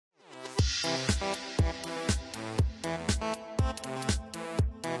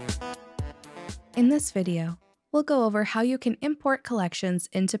In this video, we'll go over how you can import collections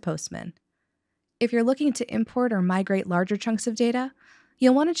into Postman. If you're looking to import or migrate larger chunks of data,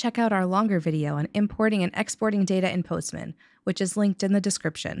 you'll want to check out our longer video on importing and exporting data in Postman, which is linked in the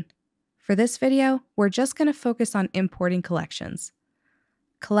description. For this video, we're just going to focus on importing collections.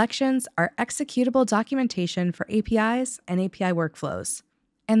 Collections are executable documentation for APIs and API workflows,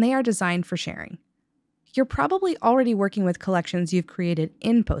 and they are designed for sharing. You're probably already working with collections you've created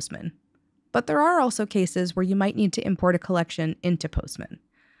in Postman, but there are also cases where you might need to import a collection into Postman.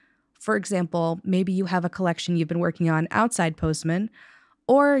 For example, maybe you have a collection you've been working on outside Postman,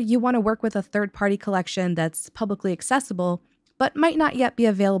 or you want to work with a third-party collection that's publicly accessible, but might not yet be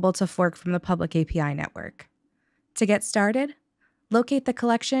available to fork from the public API network. To get started, locate the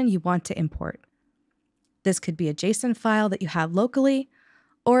collection you want to import. This could be a JSON file that you have locally,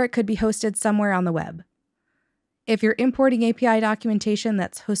 or it could be hosted somewhere on the web. If you're importing API documentation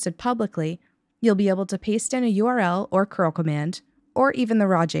that's hosted publicly, you'll be able to paste in a URL or curl command, or even the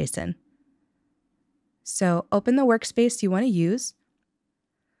raw JSON. So open the workspace you want to use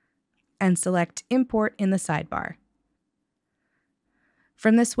and select Import in the sidebar.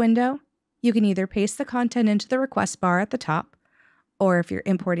 From this window, you can either paste the content into the request bar at the top, or if you're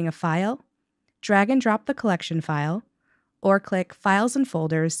importing a file, drag and drop the collection file, or click Files and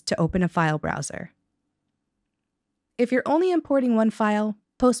Folders to open a file browser. If you're only importing one file,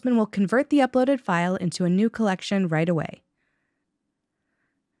 Postman will convert the uploaded file into a new collection right away.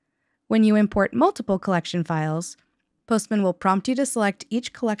 When you import multiple collection files, Postman will prompt you to select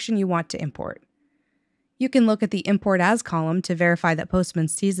each collection you want to import. You can look at the Import As column to verify that Postman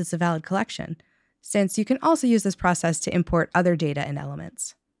sees it's a valid collection, since you can also use this process to import other data and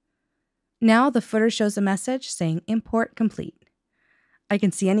elements. Now the footer shows a message saying Import Complete. I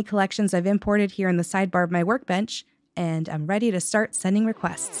can see any collections I've imported here in the sidebar of my workbench, and I'm ready to start sending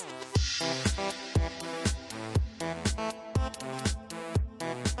requests.